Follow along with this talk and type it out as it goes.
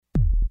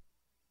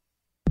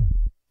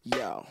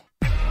Yo.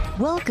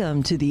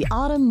 Welcome to the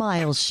Autumn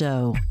Miles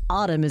Show.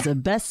 Autumn is a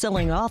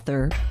best-selling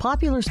author,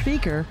 popular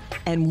speaker,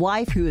 and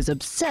wife who is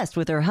obsessed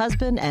with her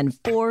husband and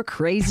 4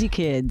 crazy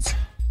kids.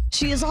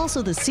 She is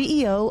also the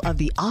CEO of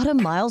the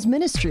Autumn Miles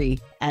Ministry,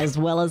 as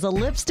well as a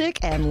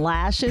lipstick and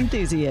lash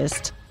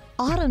enthusiast.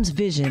 Autumn's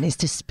vision is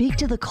to speak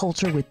to the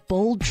culture with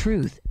bold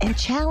truth and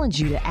challenge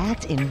you to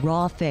act in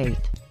raw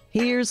faith.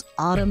 Here's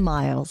Autumn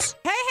Miles.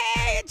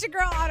 Hey, it's your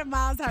girl, Autumn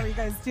Miles. How are you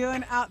guys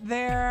doing out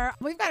there?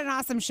 We've got an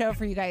awesome show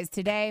for you guys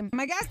today.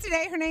 My guest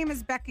today, her name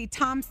is Becky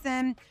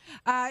Tompson.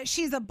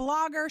 She's a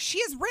blogger.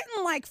 She has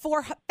written like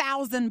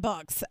 4,000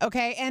 books,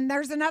 okay? And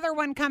there's another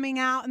one coming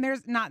out, and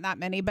there's not that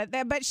many, but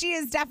she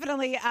is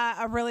definitely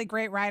a really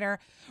great writer.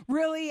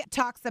 Really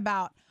talks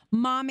about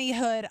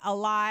mommyhood a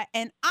lot.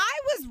 And I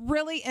was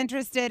really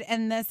interested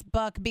in this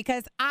book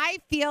because I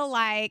feel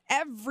like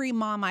every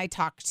mom I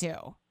talk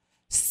to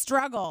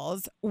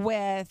struggles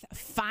with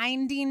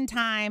finding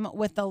time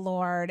with the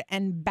Lord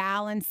and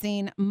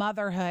balancing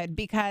motherhood,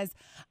 because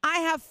I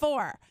have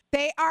 4.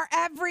 They are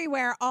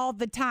everywhere all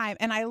the time,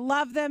 and I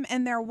love them,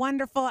 and they're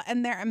wonderful,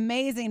 and they're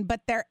amazing,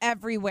 but they're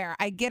everywhere.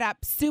 I get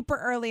up super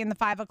early in the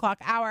 5 o'clock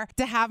hour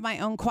to have my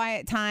own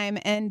quiet time,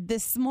 and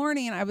this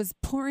morning I was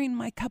pouring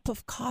my cup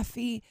of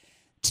coffee,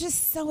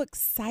 just so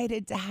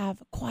excited to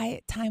have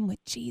quiet time with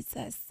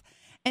Jesus.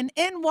 And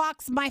in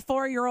walks my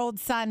 4-year-old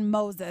son,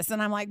 Moses.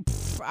 And I'm like,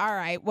 all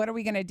right, what are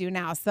we going to do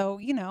now? So,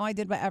 I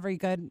did what every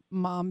good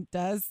mom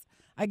does.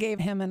 I gave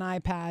him an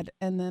iPad,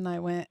 and then I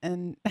went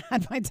and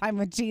had my time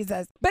with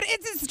Jesus. But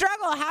it's a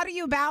struggle. How do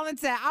you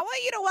balance it? I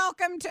want you to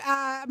welcome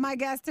to, my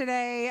guest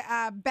today,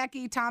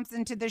 Becky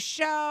Tompson, to the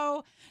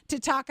show to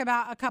talk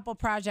about a couple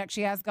projects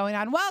she has going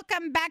on.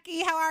 Welcome,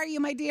 Becky. How are you,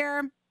 my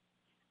dear?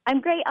 I'm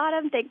great,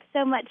 Autumn. Thanks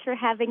so much for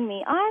having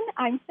me on.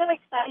 I'm so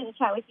excited to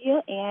chat with you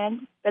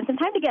and spend some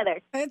time together.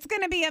 It's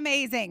going to be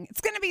amazing.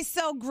 It's going to be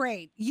so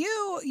great.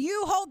 You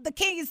hold the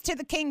keys to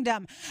the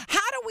kingdom. How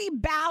do we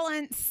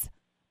balance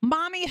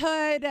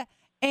mommyhood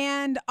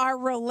and our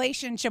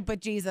relationship with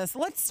Jesus?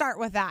 Let's start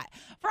with that.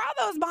 For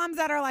all those moms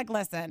that are like,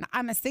 listen,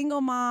 I'm a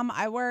single mom.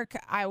 I work,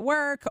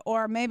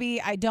 or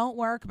maybe I don't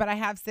work, but I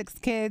have 6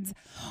 kids.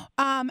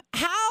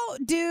 How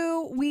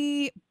do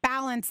we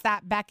balance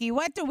that, Becky?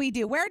 What do we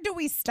do? Where do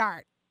we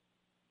start?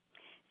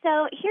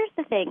 So here's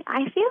the thing.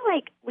 I feel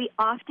like we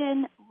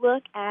often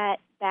look at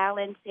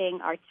balancing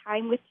our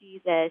time with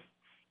Jesus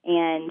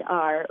and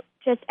our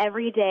just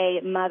everyday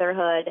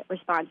motherhood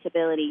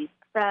responsibilities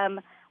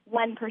from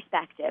one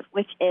perspective,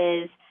 which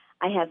is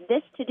I have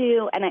this to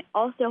do and I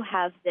also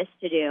have this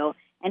to do,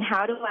 and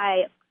how do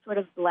I sort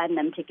of blend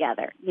them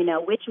together?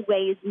 Which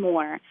weighs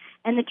more?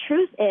 And the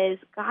truth is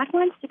God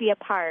wants to be a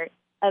part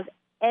of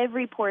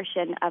every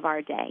portion of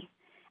our day.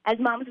 As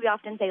moms, we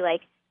often say,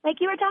 like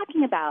you were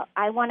talking about,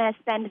 I want to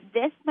spend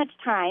this much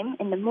time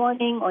in the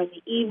morning or in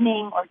the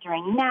evening or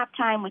during nap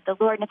time with the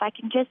Lord, and if I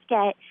can just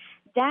get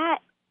that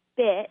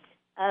bit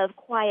of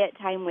quiet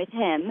time with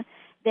Him,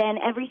 then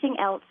everything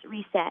else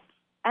resets.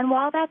 And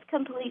while that's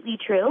completely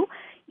true,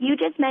 you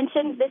just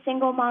mentioned the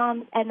single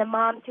moms and the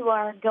moms who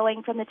are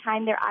going from the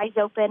time their eyes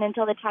open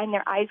until the time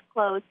their eyes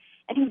close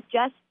and who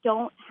just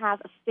don't have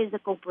a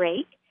physical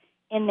break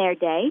in their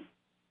day.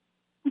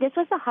 This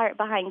was the heart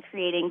behind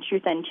creating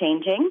Truth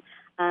Unchanging,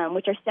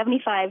 which are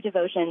 75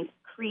 devotions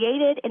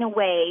created in a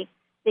way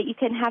that you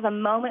can have a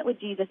moment with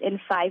Jesus in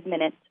 5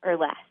 minutes or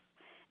less.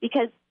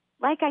 Because,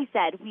 like I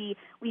said, we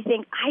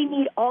think, I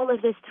need all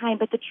of this time,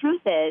 but the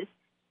truth is,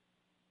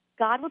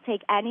 God will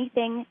take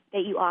anything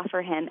that you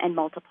offer Him and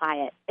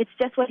multiply it. It's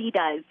just what He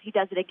does. He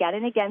does it again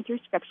and again through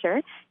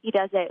Scripture. He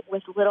does it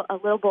with a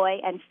little boy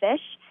and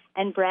fish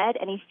and bread,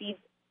 and He feeds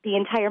the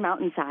entire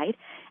mountainside.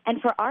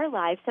 And for our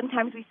lives,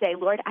 sometimes we say,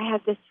 Lord, I have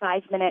this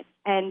 5 minutes,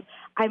 and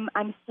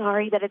I'm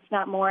sorry that it's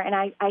not more, and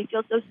I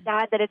feel so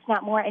sad that it's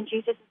not more. And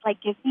Jesus is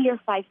like, give me your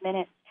 5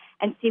 minutes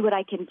and see what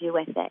I can do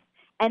with it.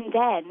 And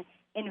then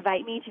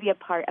invite me to be a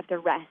part of the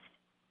rest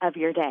of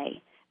your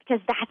day.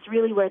 Because that's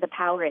really where the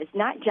power is,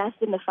 not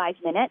just in the 5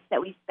 minutes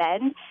that we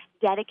spend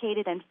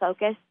dedicated and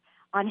focused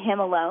on Him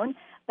alone,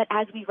 but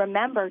as we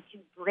remember to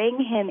bring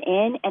Him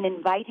in and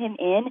invite Him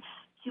in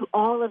to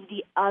all of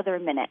the other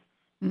minutes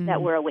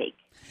that we're awake.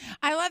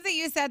 I love that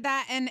you said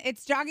that, and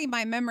it's jogging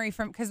my memory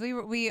from, because we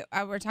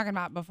were talking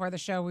about before the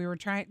show. We were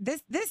trying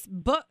this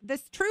book,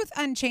 this Truth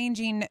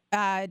Unchanging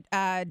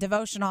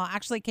devotional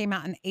actually came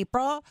out in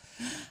April,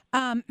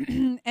 and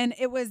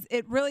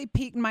it really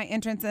piqued my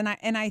interest,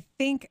 and I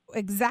think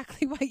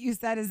exactly what you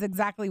said is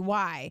exactly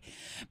why,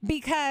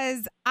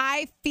 because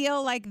I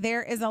feel like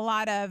there is a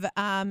lot of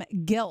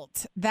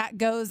guilt that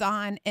goes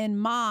on in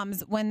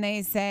moms when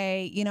they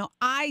say,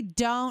 I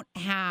don't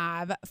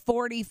have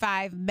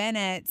 45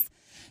 minutes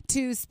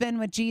to spend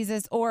with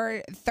Jesus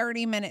or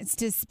 30 minutes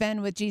to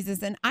spend with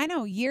Jesus. And I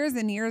know years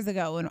and years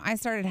ago when I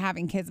started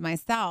having kids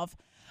myself,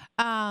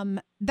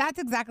 that's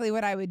exactly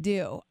what I would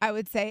do. I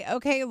would say,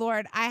 okay,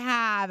 Lord, I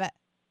have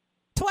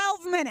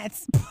 12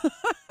 minutes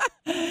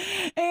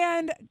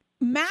and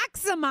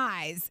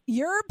maximize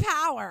your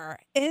power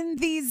in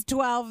these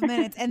 12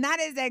 minutes. And that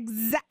is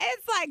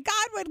it's like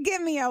God would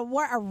give me a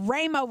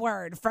rhema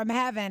word from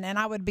heaven, and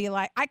I would be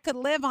like, I could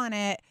live on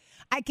it.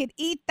 I could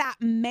eat that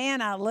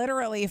manna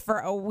literally for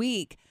a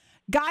week.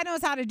 God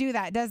knows how to do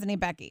that, doesn't he,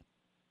 Becky?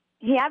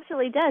 He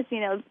absolutely does.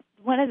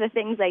 One of the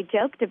things I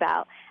joked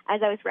about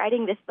as I was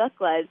writing this book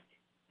was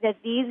that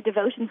these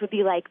devotions would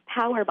be like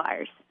power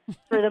bars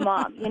for the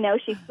mom.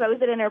 She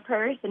throws it in her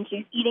purse and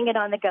she's eating it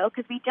on the go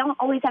because we don't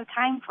always have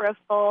time for a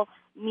full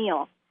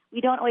meal.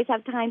 We don't always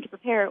have time to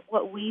prepare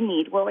what we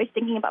need. We're always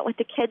thinking about what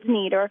the kids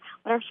need or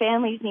what our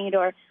families need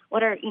or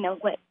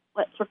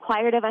what's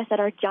required of us at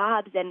our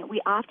jobs, and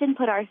we often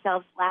put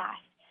ourselves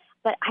last.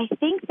 But I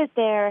think that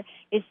there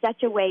is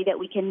such a way that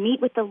we can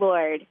meet with the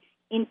Lord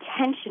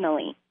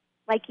intentionally,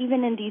 like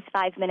even in these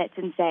 5 minutes,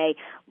 and say,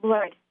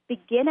 Lord,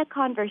 begin a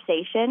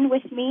conversation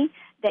with me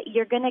that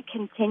you're going to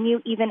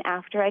continue even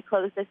after I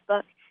close this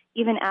book,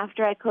 even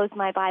after I close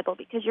my Bible,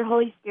 because your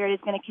Holy Spirit is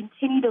going to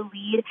continue to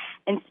lead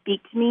and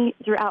speak to me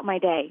throughout my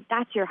day.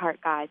 That's your heart,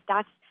 God.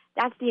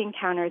 That's the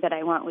encounter that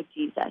I want with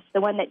Jesus,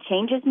 the one that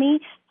changes me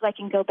so I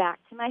can go back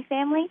to my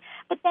family.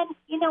 But then,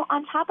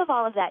 on top of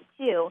all of that,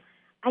 too,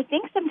 I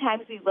think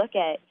sometimes we look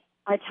at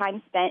our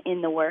time spent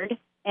in the Word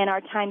and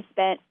our time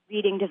spent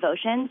reading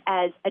devotions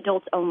as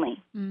adults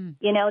only.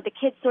 The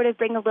kids sort of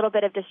bring a little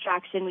bit of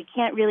distraction. We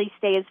can't really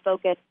stay as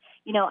focused.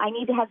 I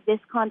need to have this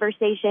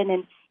conversation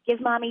and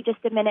give mommy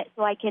just a minute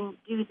so I can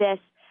do this.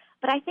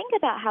 But I think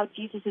about how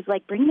Jesus is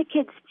like, bring the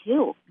kids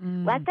too.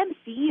 Let them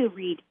see you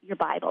read your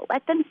Bible.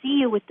 Let them see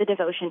you with the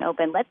devotion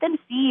open. Let them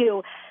see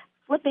you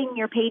flipping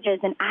your pages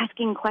and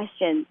asking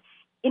questions.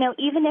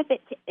 Even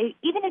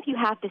if you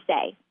have to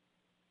say,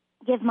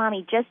 give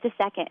mommy just a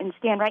second and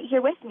stand right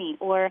here with me,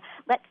 or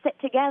let's sit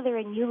together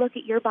and you look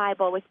at your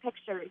Bible with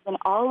pictures and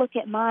I'll look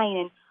at mine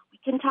and we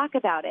can talk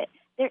about it.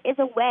 There is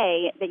a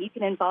way that you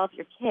can involve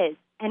your kids,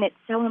 and it's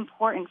so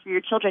important for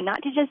your children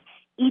not to just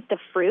eat the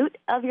fruit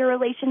of your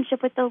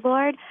relationship with the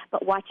Lord,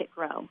 but watch it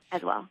grow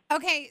as well.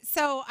 Okay,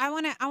 so I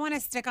want to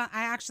stick on.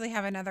 I actually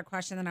have another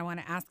question that I want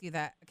to ask you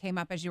that came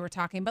up as you were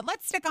talking, but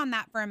let's stick on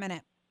that for a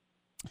minute.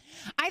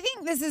 I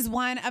think this is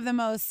one of the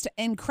most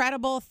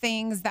incredible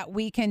things that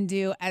we can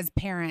do as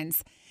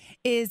parents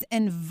is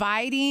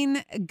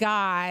inviting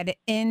God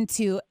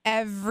into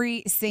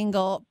every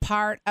single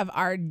part of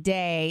our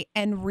day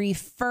and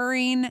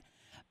referring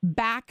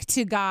back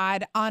to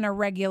God on a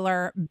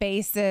regular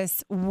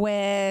basis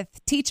with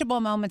teachable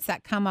moments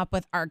that come up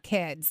with our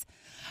kids.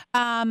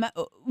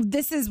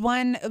 This is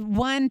one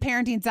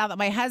parenting style that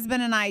my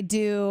husband and I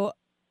do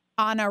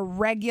on a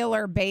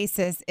regular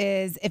basis.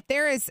 Is if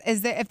there is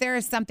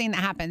something that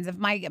happens, if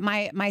my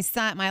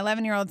son, my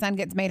 11-year-old son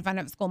gets made fun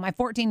of at school, my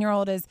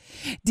 14-year-old is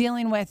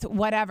dealing with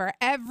whatever,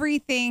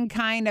 everything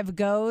kind of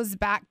goes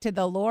back to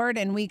the Lord,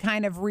 and we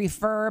kind of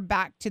refer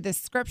back to the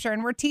scripture,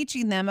 and we're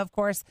teaching them, of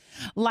course,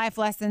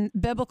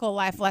 biblical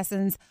life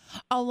lessons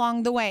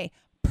along the way.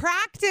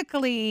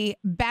 Practically,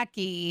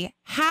 Becky,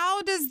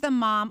 how does the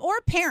mom or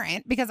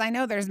parent, because I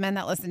know there's men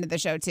that listen to the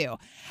show too,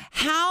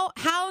 how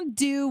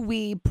do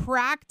we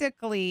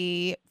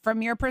practically,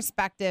 from your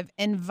perspective,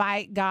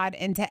 invite God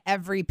into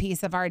every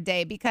piece of our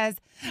day? Because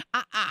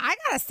I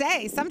gotta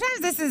say,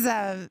 sometimes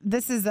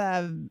this is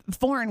a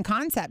foreign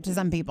concept to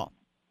some people.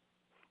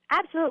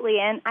 Absolutely,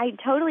 and I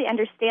totally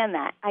understand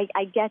that.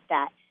 I get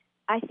that.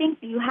 I think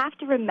you have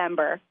to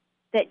remember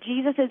that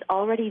Jesus is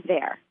already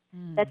there.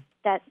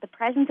 That the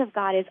presence of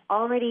God is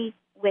already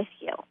with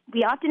you.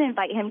 We often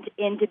invite him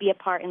in to be a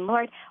part. And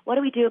Lord, what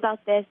do we do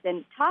about this?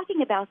 And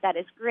talking about that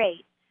is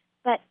great.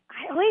 But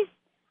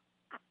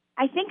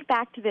I think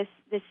back to this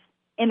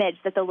image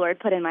that the Lord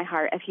put in my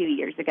heart a few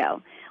years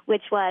ago,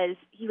 which was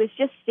he was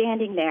just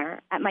standing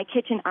there at my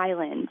kitchen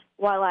island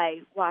while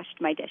I washed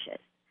my dishes.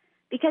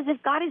 Because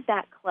if God is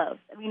that close,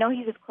 we know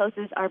he's as close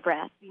as our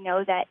breath. We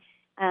know that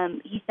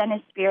he sent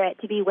his Spirit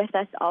to be with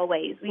us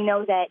always. We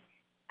know that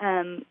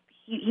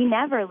he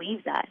never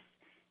leaves us.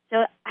 So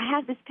I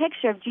have this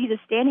picture of Jesus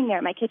standing there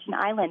at my kitchen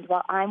island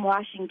while I'm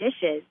washing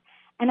dishes.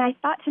 And I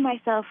thought to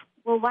myself,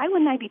 well, why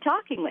wouldn't I be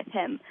talking with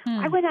him?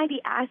 Why wouldn't I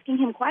be asking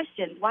him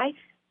questions? Why,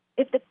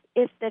 if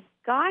the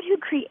God who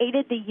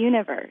created the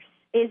universe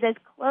is as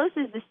close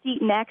as the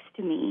seat next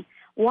to me,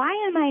 why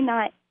am I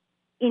not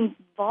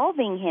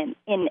involving him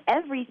in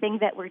everything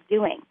that we're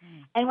doing?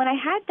 And when I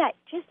had that,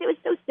 it was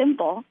so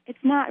simple.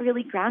 It's not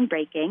really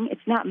groundbreaking.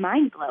 It's not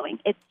mind-blowing.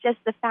 It's just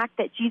the fact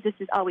that Jesus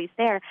is always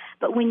there.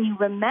 But when you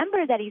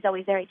remember that he's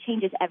always there, it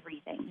changes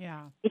everything.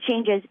 Yeah. It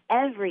changes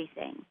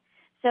everything.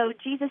 So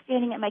Jesus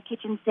standing at my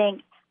kitchen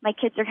sink, my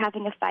kids are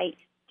having a fight.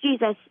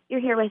 Jesus, you're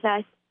here with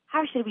us.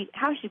 How should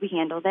we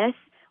handle this?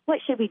 What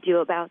should we do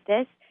about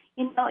this?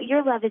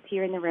 Your love is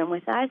here in the room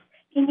with us.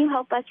 Can you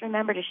help us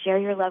remember to share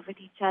your love with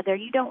each other?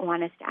 You don't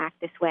want us to act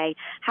this way.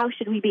 How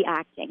should we be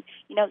acting?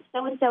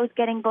 So-and-so is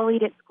getting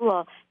bullied at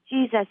school.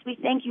 Jesus, we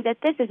thank you that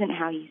this isn't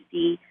how you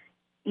see,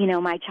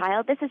 my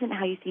child. This isn't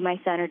how you see my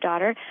son or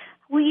daughter.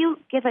 Will you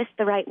give us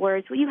the right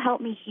words? Will you help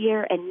me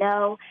hear and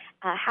know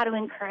how to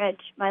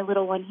encourage my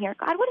little one here?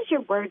 God, what does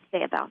your word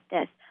say about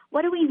this?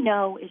 What do we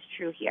know is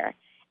true here?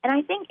 And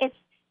I think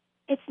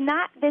it's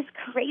not this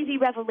crazy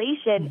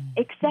revelation,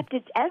 except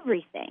it's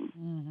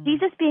everything.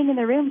 Jesus being in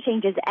the room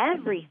changes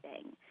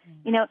everything.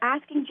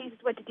 Asking Jesus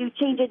what to do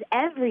changes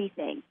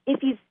everything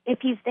if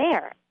he's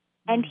there,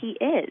 and he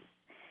is.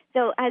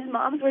 So as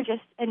moms,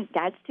 and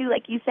dads too,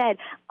 like you said,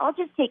 I'll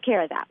just take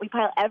care of that. We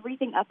pile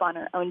everything up on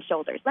our own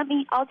shoulders.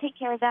 I'll take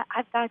care of that.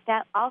 I've got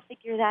that. I'll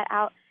figure that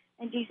out.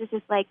 And Jesus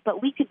is like,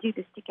 but we could do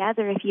this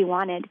together if you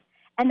wanted.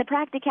 And the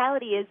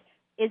practicality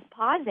is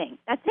pausing.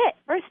 That's it.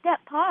 First step,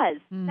 pause.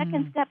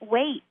 Second step,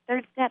 wait.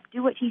 Third step,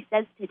 do what he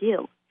says to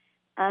do,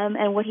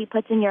 and what he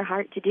puts in your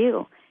heart to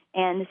do,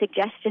 and the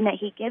suggestion that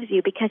he gives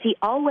you, because he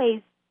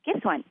always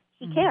gives one.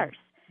 He cares.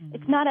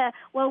 It's not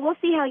we'll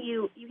see how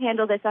you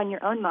handle this on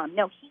your own, Mom.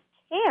 No, he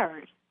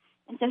cares.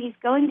 And so he's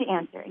going to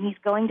answer, and he's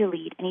going to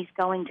lead, and he's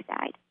going to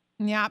guide.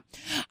 Yeah.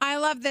 I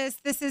love this.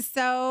 This is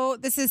so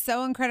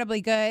incredibly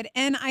good.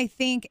 And I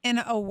think in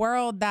a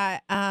world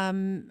that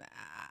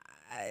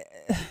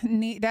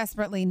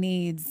desperately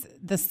needs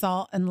the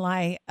salt and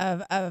light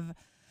of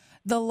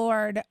the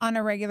Lord on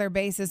a regular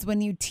basis,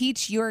 when you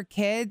teach your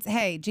kids,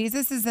 hey,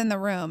 Jesus is in the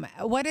room.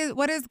 What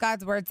does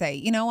God's word say?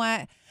 You know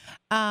what?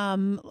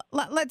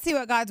 Let's see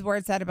what God's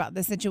word said about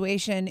this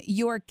situation.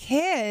 Your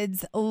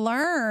kids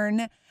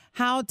learn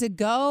how to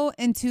go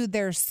into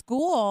their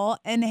school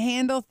and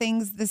handle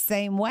things the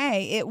same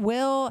way. It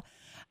will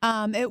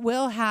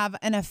have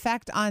an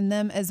effect on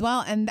them as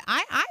well. And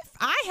I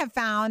have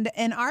found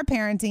in our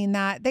parenting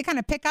that they kind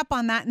of pick up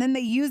on that, and then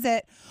they use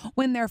it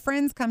when their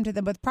friends come to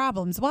them with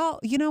problems. Well,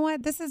 you know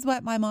what? This is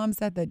what my mom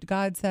said that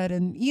God said.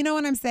 And you know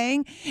what I'm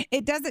saying?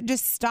 It doesn't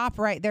just stop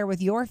right there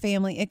with your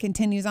family. It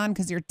continues on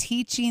because you're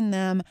teaching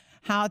them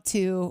how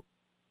to,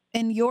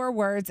 in your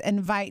words,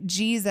 invite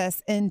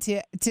Jesus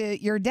into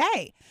your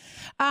day.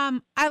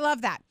 I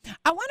love that.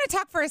 I want to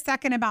talk for a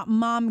second about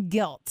mom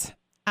guilt.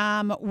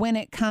 When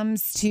it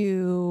comes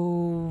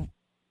to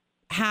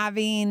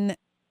having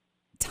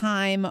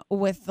time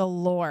with the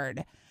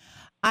Lord.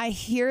 I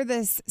hear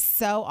this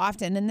so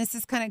often, and this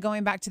is kind of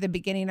going back to the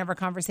beginning of our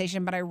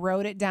conversation, but I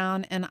wrote it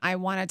down and I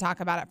want to talk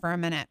about it for a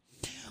minute.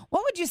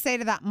 What would you say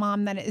to that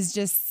mom that is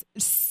just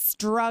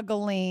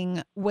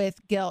struggling with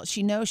guilt?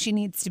 She knows she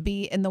needs to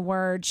be in the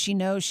Word. She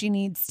knows she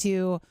needs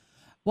to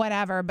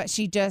whatever, but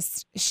she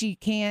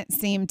can't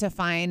seem to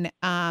find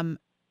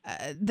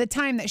the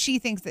time that she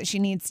thinks that she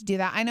needs to do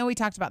that. I know we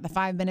talked about the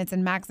 5 minutes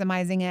and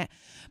maximizing it,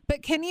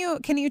 but can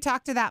you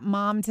talk to that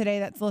mom today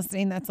that's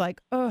listening that's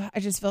like, oh, I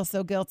just feel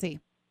so guilty?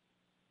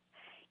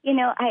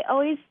 I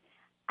always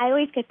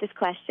get this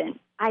question.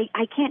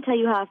 I can't tell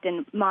you how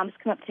often moms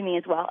come up to me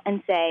as well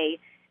and say,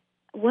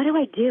 what do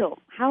I do?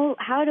 How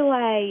do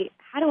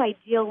I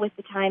deal with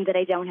the time that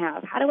I don't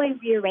have? How do I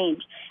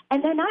rearrange?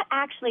 And they're not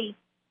actually,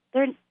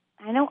 I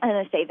don't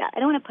want to say that. I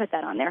don't want to put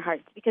that on their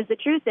hearts, because the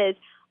truth is,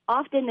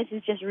 often this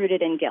is just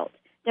rooted in guilt.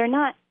 They're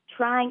not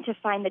trying to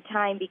find the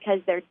time because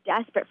they're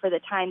desperate for the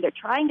time. They're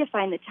trying to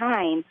find the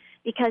time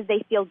because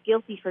they feel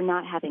guilty for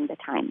not having the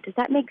time. Does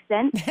that make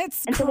sense?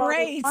 That's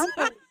great. I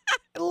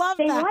love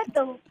that.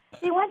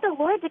 They want the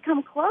Lord to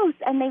come close,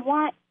 and they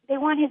want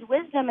his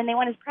wisdom, and they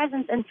want his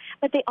presence,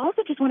 but they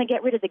also just want to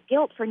get rid of the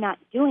guilt for not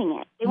doing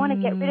it. They want to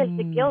get rid of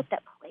the guilt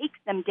that plagues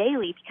them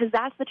daily, because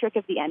that's the trick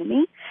of the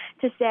enemy,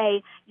 to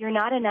say, you're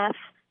not enough,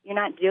 you're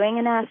not doing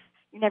enough,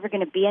 you're never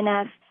going to be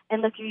enough,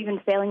 and look, you're even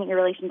failing in your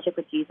relationship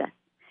with Jesus.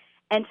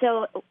 And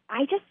so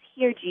I just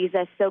hear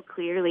Jesus so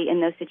clearly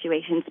in those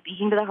situations,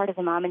 speaking to the heart of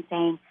the mom and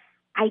saying,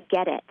 I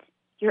get it.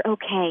 You're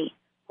okay.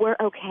 We're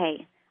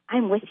okay.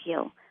 I'm with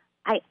you.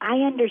 I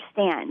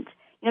understand.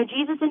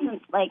 Jesus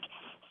isn't like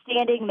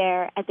standing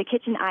there at the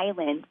kitchen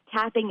island,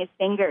 tapping his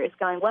fingers,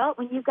 going, well,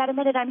 when you've got a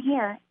minute, I'm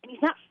here. And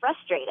he's not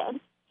frustrated.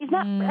 He's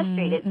not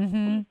frustrated.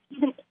 Mm-hmm.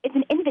 It's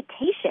an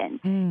invitation.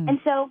 And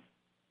so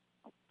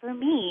for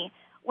me,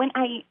 when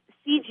I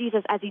see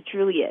Jesus as he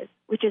truly is,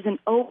 which is an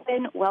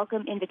open,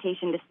 welcome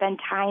invitation to spend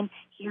time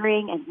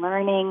hearing and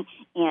learning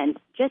and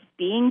just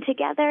being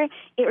together,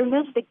 it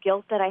removes the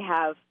guilt that I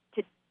have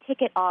to tick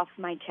it off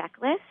my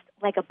checklist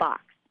like a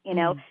box,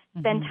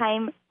 spend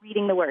time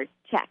reading the word,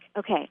 check.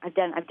 Okay, I've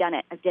done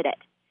it, I did it.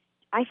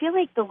 I feel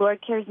like the Lord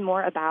cares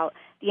more about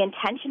the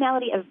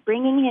intentionality of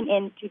bringing him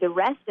into the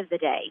rest of the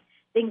day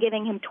than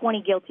giving him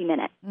 20 guilty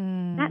minutes.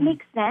 That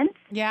makes sense?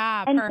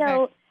 Yeah, and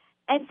perfect.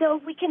 So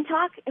if we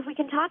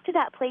can talk to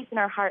that place in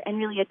our heart and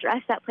really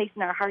address that place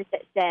in our heart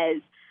that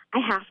says, I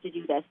have to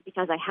do this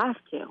because I have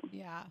to.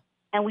 Yeah.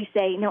 And we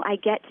say, no, I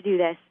get to do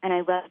this, and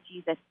I love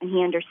Jesus, and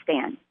he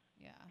understands.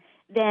 Yeah.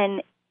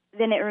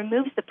 Then it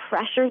removes the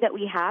pressure that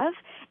we have,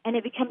 and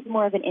it becomes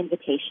more of an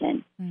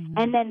invitation.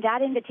 And then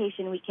that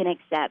invitation we can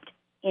accept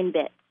in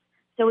bits.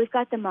 So we've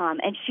got the mom,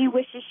 and she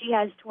wishes she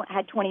had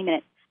 20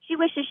 minutes. She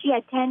wishes she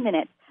had 10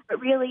 minutes. But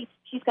really,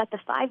 she's got the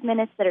 5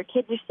 minutes that her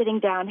kids are sitting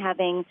down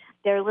having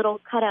their little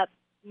cut-up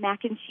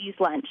mac and cheese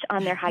lunch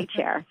on their high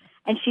chair,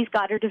 and she's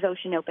got her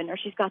devotion open, or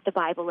she's got the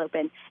Bible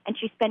open, and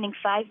she's spending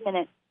 5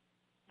 minutes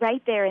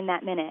right there in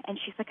that minute. And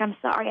she's like, I'm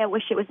sorry, I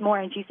wish it was more.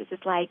 And Jesus is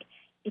like,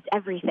 it's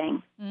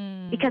everything.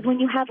 Because when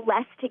you have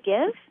less to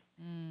give,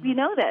 We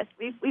know this.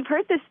 We've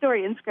heard this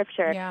story in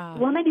Scripture. Yeah. The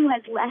woman who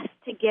has less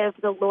to give,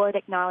 the Lord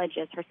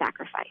acknowledges her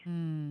sacrifice.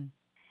 And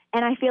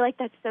I feel like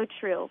that's so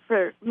true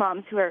for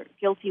moms who are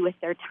guilty with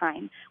their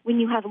time. When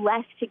you have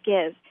less to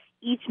give,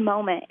 each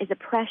moment is a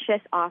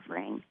precious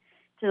offering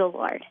to the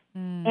Lord.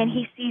 And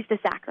he sees the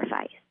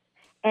sacrifice.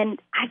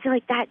 And I feel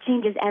like that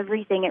changes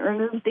everything. It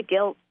removes the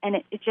guilt, and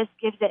it just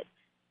gives it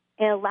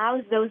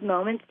allows those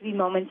moments to be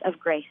moments of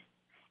grace.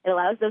 It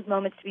allows those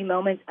moments to be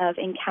moments of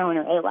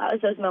encounter. It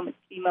allows those moments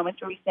to be moments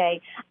where we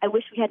say, I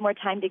wish we had more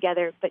time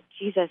together, but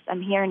Jesus,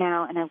 I'm here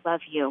now, and I love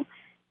you.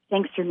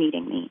 Thanks for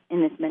meeting me in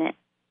this minute.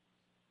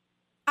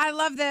 I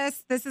love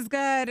this. This is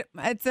good.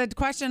 It's a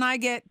question I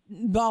get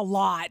a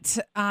lot.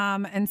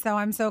 And so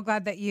I'm so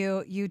glad that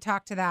you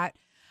talked to that.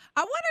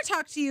 I want to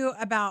talk to you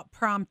about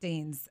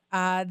promptings.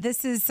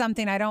 This is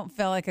something I don't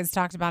feel like is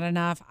talked about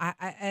enough.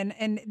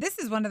 And this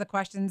is one of the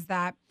questions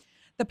that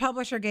the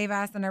publisher gave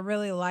us, and I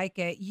really like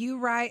it. You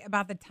write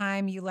about the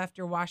time you left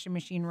your washing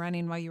machine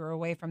running while you were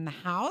away from the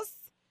house.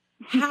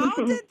 How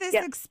did this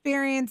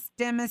experience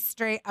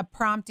demonstrate a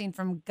prompting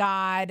from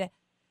God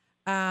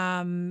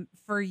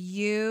for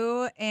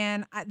you?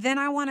 And then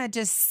I want to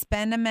just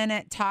spend a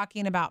minute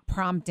talking about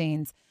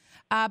promptings.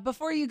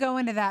 Before you go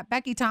into that,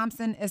 Becky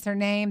Tompson is her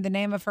name. The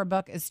name of her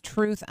book is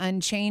Truth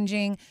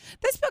Unchanging.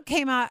 This book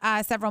came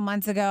out several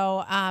months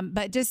ago,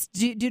 but just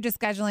due to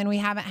scheduling, we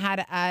haven't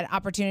had an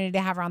opportunity to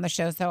have her on the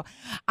show. So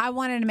I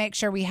wanted to make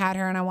sure we had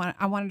her, and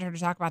I wanted her to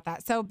talk about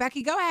that. So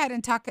Becky, go ahead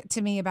and talk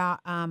to me about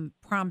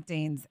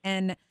promptings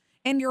and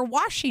your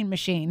washing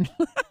machine.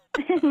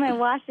 My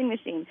washing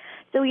machine.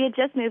 So we had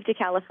just moved to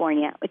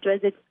California, which was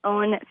its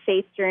own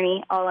faith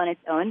journey all on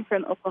its own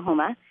from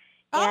Oklahoma.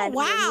 Oh, and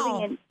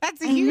wow.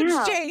 That's a huge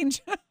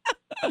change.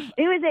 It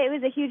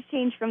was a huge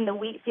change from the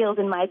wheat field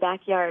in my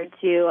backyard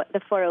to the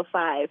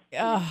 405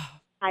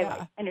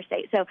 highway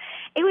interstate. So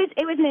it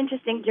was an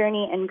interesting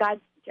journey, and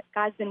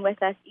God's been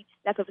with us each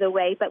step of the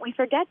way. But we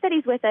forget that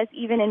he's with us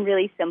even in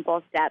really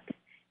simple steps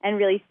and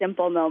really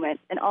simple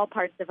moments in all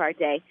parts of our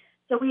day.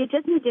 So we had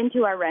just moved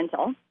into our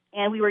rental,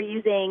 and we were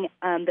using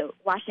the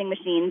washing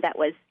machine that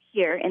was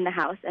here in the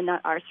house and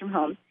not ours from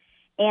home.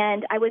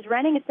 And I was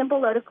running a simple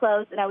load of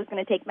clothes, and I was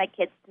going to take my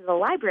kids to the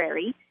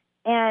library.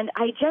 And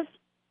I just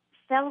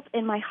felt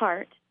in my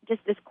heart just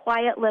this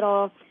quiet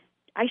little,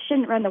 I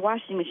shouldn't run the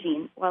washing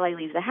machine while I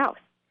leave the house.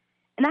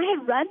 And I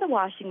had run the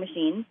washing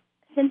machine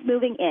since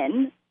moving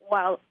in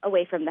while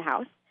away from the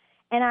house.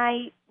 And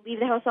I leave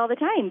the house all the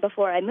time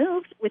before I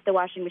moved with the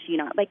washing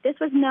machine on. Like, this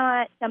was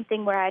not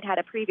something where I'd had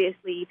a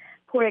previously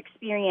poor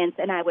experience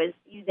and I was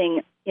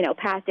using,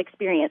 past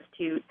experience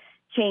to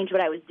change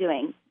what I was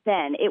doing.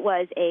 Then it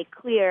was a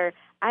clear,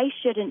 I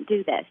shouldn't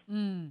do this.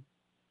 And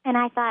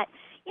I thought,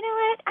 you know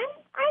what,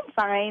 I'm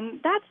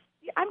fine.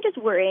 I'm just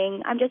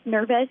worrying. I'm just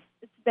nervous.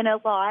 It's been a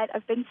lot.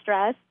 I've been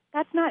stressed.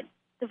 That's not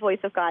the voice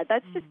of God.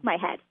 That's just my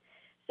head.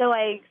 So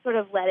I sort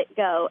of let it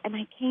go. And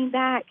I came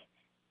back,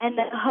 and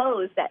the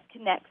hose that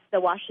connects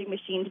the washing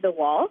machine to the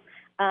wall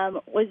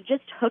was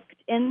just hooked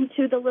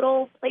into the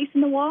little place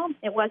in the wall.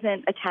 It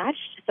wasn't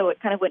attached, so it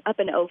kind of went up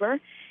and over,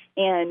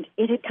 and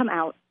it had come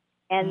out.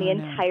 And the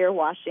entire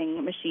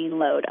washing machine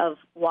load of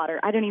water,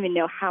 I don't even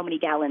know how many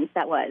gallons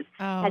that was,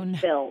 had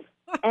filled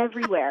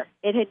everywhere.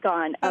 It had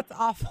gone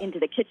up into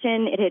the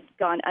kitchen. It had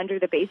gone under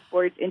the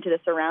baseboards into the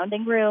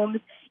surrounding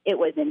rooms. It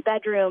was in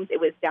bedrooms. It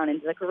was down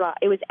into the garage.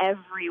 It was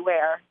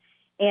everywhere.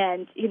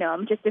 And,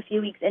 I'm just a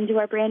few weeks into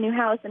our brand new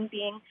house and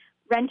being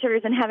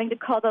renters and having to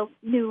call the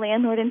new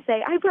landlord and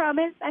say, I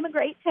promise I'm a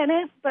great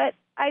tenant, but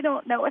I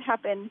don't know what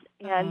happened.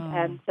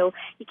 And so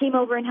he came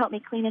over and helped me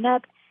clean it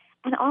up.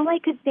 And all I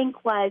could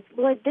think was,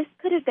 Lord, this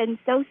could have been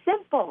so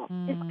simple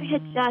if I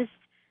had just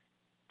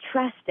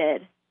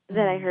trusted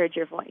that I heard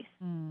your voice.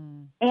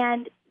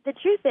 And the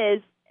truth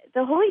is,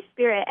 the Holy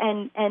Spirit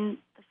and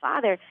the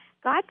Father,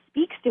 God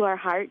speaks to our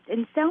hearts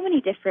in so many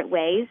different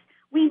ways.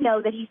 We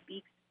know that he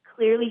speaks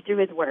clearly through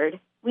his word.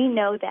 We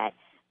know that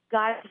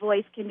God's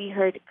voice can be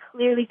heard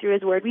clearly through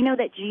his word. We know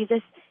that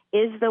Jesus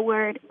is the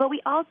word, but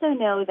we also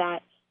know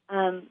that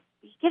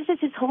he gives us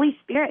his Holy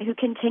Spirit who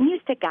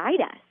continues to guide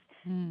us.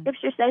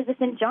 Scripture says this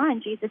in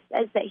John. Jesus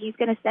says that he's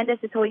going to send us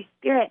his Holy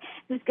Spirit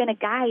who's going to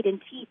guide and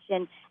teach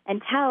and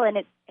tell, and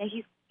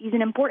he's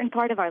an important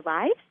part of our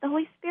lives, the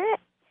Holy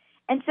Spirit.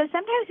 And so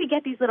sometimes we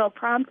get these little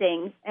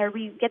promptings or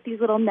we get these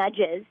little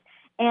nudges,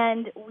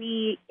 and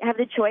we have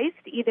the choice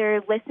to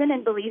either listen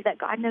and believe that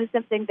God knows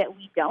something that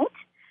we don't,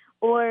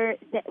 or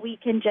that we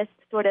can just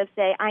sort of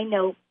say, I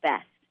know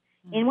best.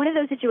 In one of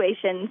those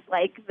situations,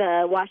 like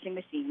the washing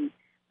machine,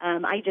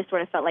 I just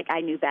sort of felt like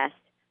I knew best,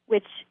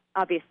 which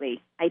obviously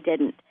I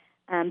didn't.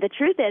 The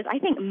truth is, I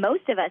think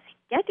most of us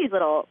get these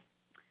little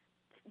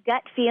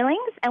gut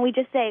feelings, and we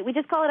just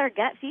call it our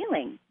gut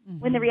feeling,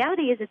 when the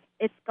reality is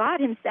it's God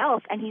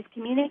himself, and he's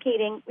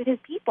communicating with his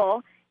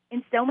people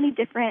in so many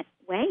different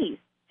ways,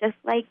 just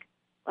like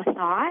a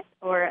thought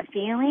or a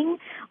feeling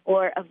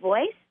or a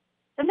voice.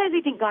 Sometimes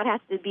we think God has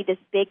to be this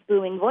big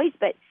booming voice,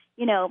 but,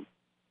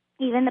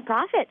 even the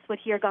prophets would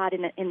hear God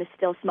in the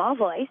still small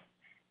voice.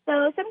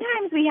 So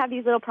sometimes we have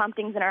these little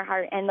promptings in our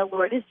heart, and the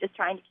Lord is just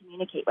trying to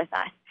communicate with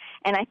us.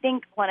 And I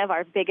think one of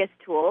our biggest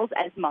tools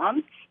as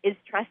moms is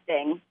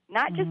trusting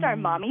not just our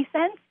mommy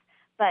sense,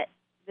 but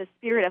the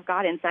Spirit of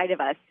God inside of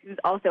us, who's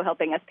also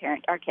helping us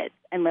parent our kids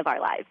and live our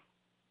lives.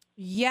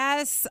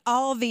 Yes,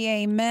 all the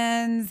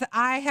amens.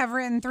 I have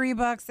written 3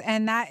 books,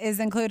 and that is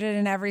included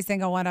in every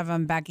single one of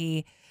them,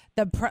 Becky.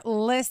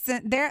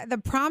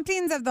 The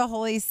promptings of the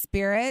Holy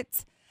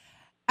Spirit.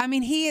 I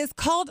mean, He is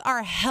called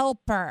our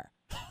helper.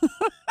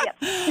 Yep.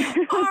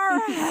 Our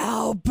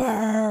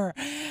helper.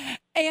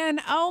 And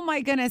oh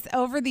my goodness,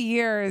 over the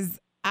years,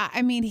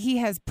 I mean, He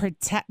has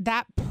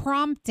that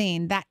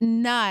prompting, that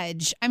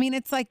nudge. I mean,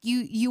 it's like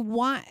you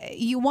want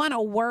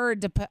a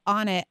word to put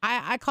on it.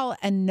 I call it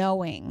a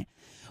knowing.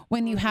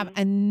 When you have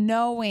a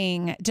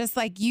knowing, just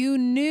like you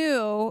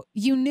knew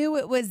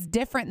it was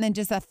different than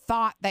just a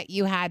thought that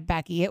you had,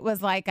 Becky. It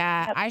was like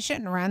I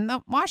shouldn't run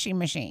the washing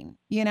machine,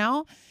 you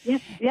know?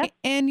 Yep.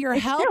 And your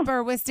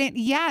helper was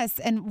standing. Yes.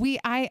 And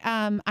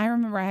I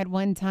remember I had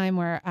one time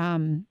where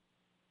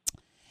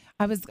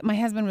my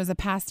husband was a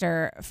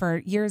pastor for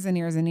years and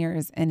years and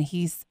years, and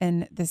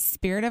and the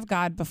Spirit of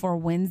God before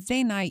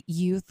Wednesday night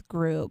youth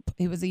group,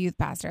 he was a youth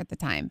pastor at the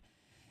time,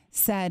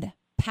 said,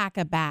 pack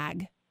a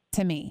bag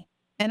to me.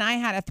 And I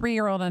had a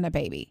 3-year-old and a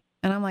baby.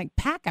 And I'm like,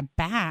 pack a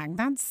bag?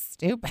 That's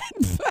stupid.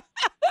 But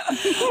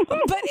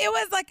it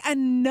was like a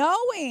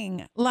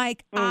knowing.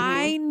 Like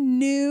I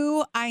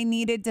knew I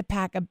needed to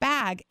pack a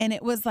bag. And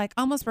it was like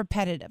almost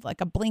repetitive, like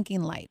a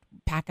blinking light.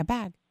 Pack a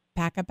bag,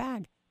 pack a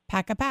bag,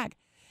 pack a bag.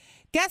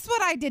 Guess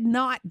what I did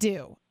not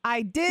do?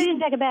 You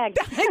didn't pack a bag.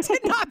 I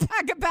did not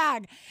pack a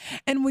bag.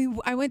 And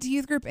I went to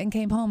youth group and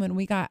came home, and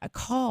we got a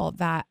call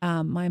that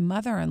my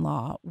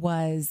mother-in-law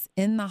was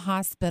in the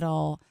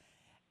hospital,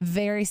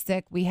 very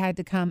sick. We had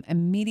to come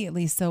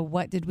immediately. So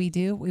what did we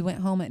do? We went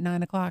home at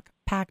 9:00,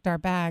 packed our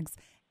bags,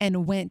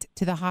 and went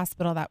to the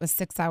hospital that was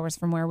 6 hours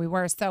from where we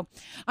were. So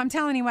I'm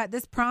telling you what,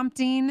 this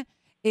prompting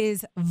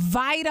is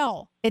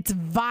vital. It's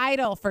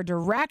vital for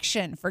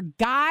direction, for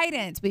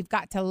guidance. We've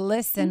got to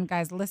listen,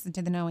 guys. Listen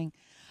to the knowing.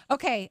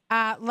 Okay,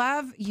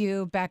 love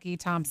you, Becky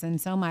Tompson,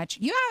 so much.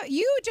 You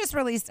just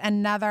released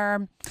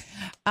another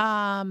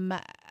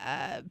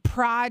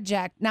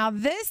project. Now,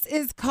 this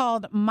is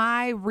called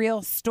My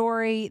Real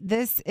Story.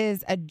 This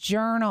is a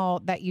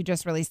journal that you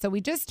just released. So we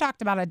just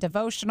talked about a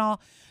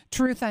devotional,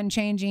 Truth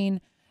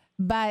Unchanging,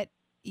 but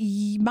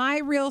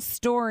My Real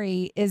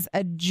Story is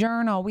a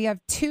journal. We have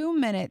 2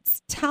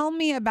 minutes. Tell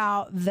me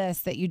about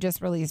this that you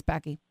just released,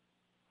 Becky.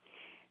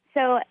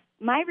 So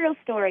My Real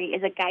Story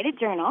is a guided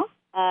journal,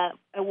 a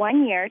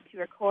 1 year to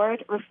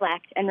record,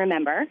 reflect, and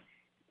remember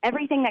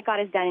everything that God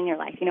has done in your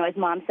life. You know, as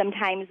moms,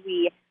 sometimes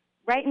we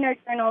write in our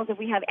journals if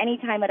we have any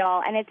time at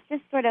all, and it's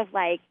just sort of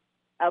like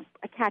a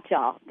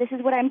catch-all. This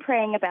is what I'm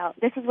praying about.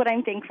 This is what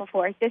I'm thankful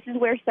for. This is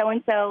where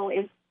so-and-so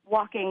is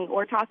walking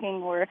or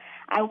talking, or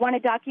I want to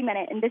document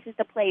it, and this is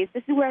the place.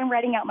 This is where I'm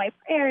writing out my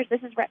prayers.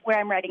 This is where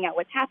I'm writing out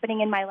what's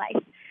happening in my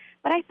life.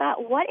 But I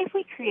thought, what if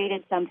we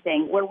created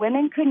something where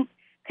women could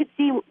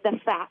see the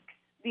facts?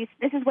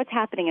 This is what's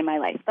happening in my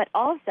life, but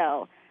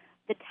also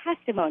the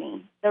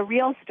testimony, the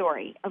real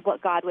story of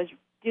what God was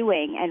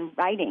doing and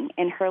writing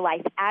in her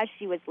life as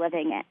she was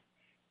living it.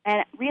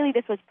 And really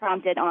this was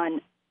prompted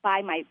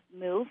by my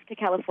move to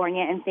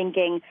California and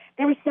thinking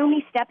there were so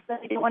many steps that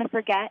I didn't want to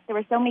forget. There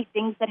were so many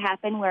things that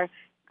happened where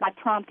God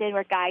prompted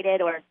or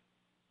guided or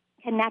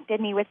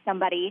connected me with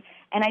somebody,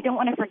 and I don't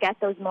want to forget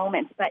those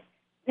moments. But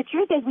the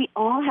truth is we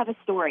all have a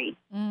story,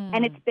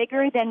 and it's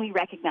bigger than we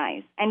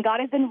recognize. And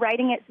God has been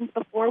writing it since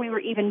before we were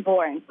even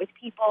born, with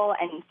people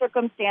and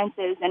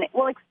circumstances, and it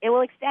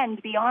will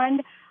extend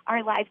beyond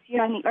our lives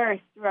here on the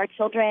earth through our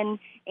children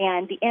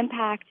and the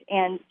impact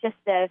and just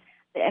the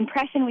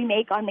impression we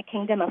make on the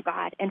kingdom of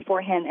God and for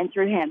Him and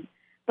through Him.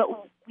 But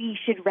we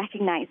should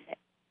recognize it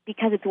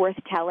because it's worth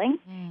telling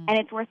and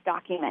it's worth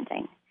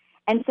documenting.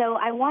 And so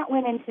I want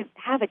women to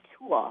have a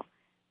tool,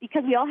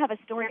 because we all have a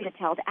story to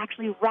tell, to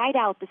actually write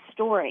out the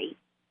story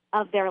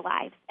of their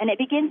lives. And it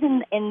begins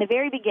in the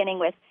very beginning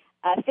with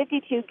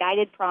 52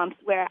 guided prompts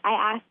where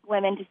I ask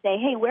women to say,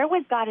 hey, where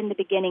was God in the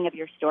beginning of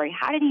your story?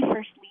 How did He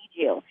first lead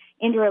you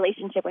into a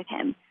relationship with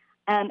Him?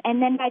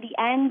 And then by the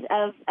end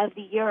of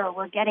the year,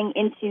 we're getting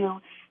into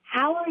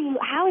how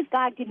is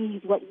God giving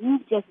you what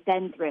you've just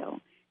been through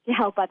to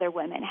help other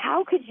women?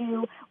 How could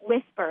you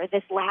whisper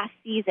this last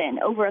season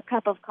over a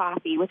cup of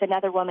coffee with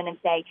another woman and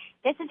say,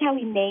 this is how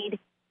He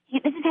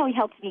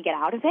helped me get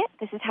out of it.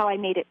 This is how I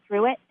made it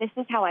through it. This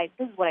is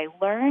what I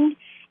learned.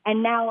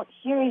 And now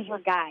here is your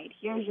guide.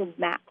 Here's your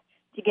map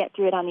to get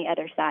through it on the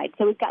other side.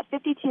 So we've got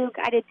 52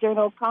 guided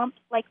journal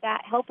prompts like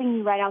that, helping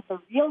you write out the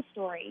real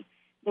story,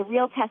 the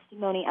real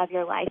testimony of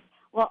your life,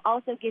 while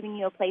also giving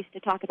you a place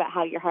to talk about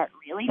how your heart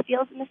really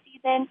feels in the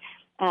season,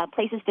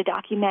 places to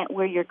document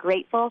where you're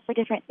grateful for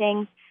different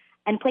things,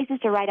 and places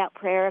to write out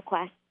prayer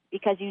requests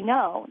because you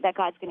know that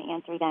God's going to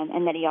answer them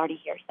and that He already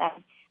hears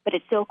them. But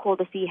it's so cool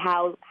to see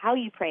how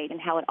you prayed and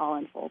how it all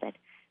unfolded.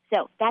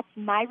 So that's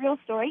my real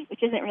story,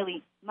 which isn't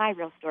really my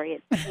real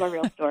story. It's your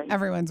real story.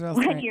 Everyone's real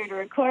We're story. here to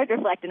record,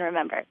 reflect, and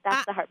remember.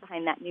 That's the heart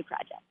behind that new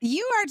project.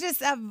 You're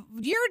just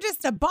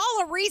a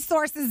ball of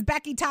resources,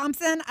 Becky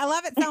Tompson. I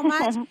love it so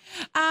much.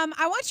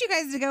 I want you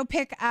guys to go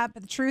pick up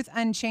The Truth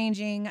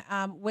Unchanging,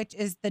 which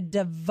is the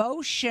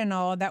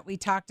devotional that we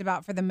talked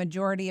about for the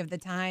majority of the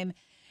time.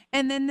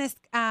 And then this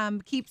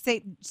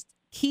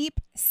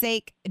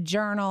keepsake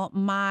journal,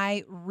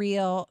 My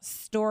Real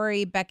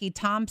Story. Becky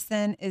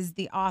Tompson is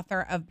the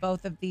author of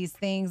both of these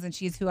things, and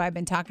she's who I've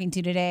been talking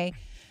to today.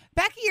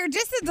 Becky, you're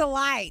just a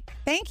delight.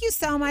 Thank you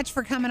so much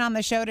for coming on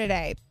the show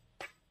today.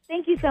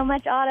 Thank you so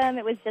much, Autumn.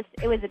 It was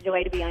a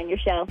joy to be on your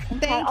show.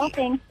 Thank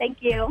you.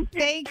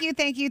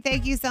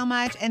 Thank you so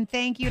much. And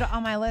thank you to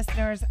all my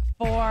listeners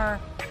for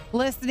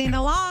listening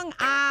along.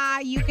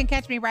 You can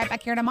catch me right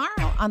back here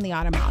tomorrow on The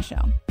Autumn Miles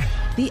Show.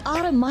 The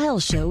Autumn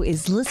Miles Show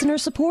is listener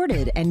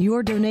supported, and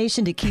your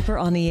donation to keep her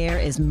on the air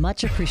is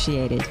much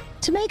appreciated.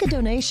 To make a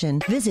donation,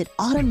 visit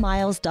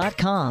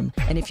autumnmiles.com.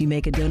 And if you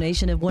make a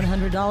donation of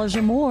 $100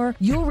 or more,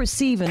 you'll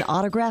receive an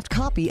autographed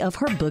copy of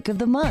her book of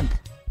the month.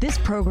 This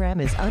program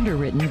is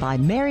underwritten by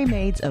Mary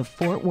Maids of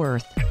Fort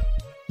Worth.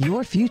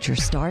 Your future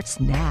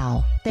starts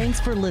now. Thanks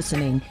for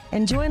listening,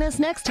 and join us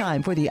next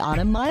time for the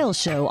Autumn Miles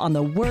Show on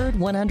the Word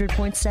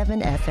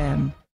 100.7 FM.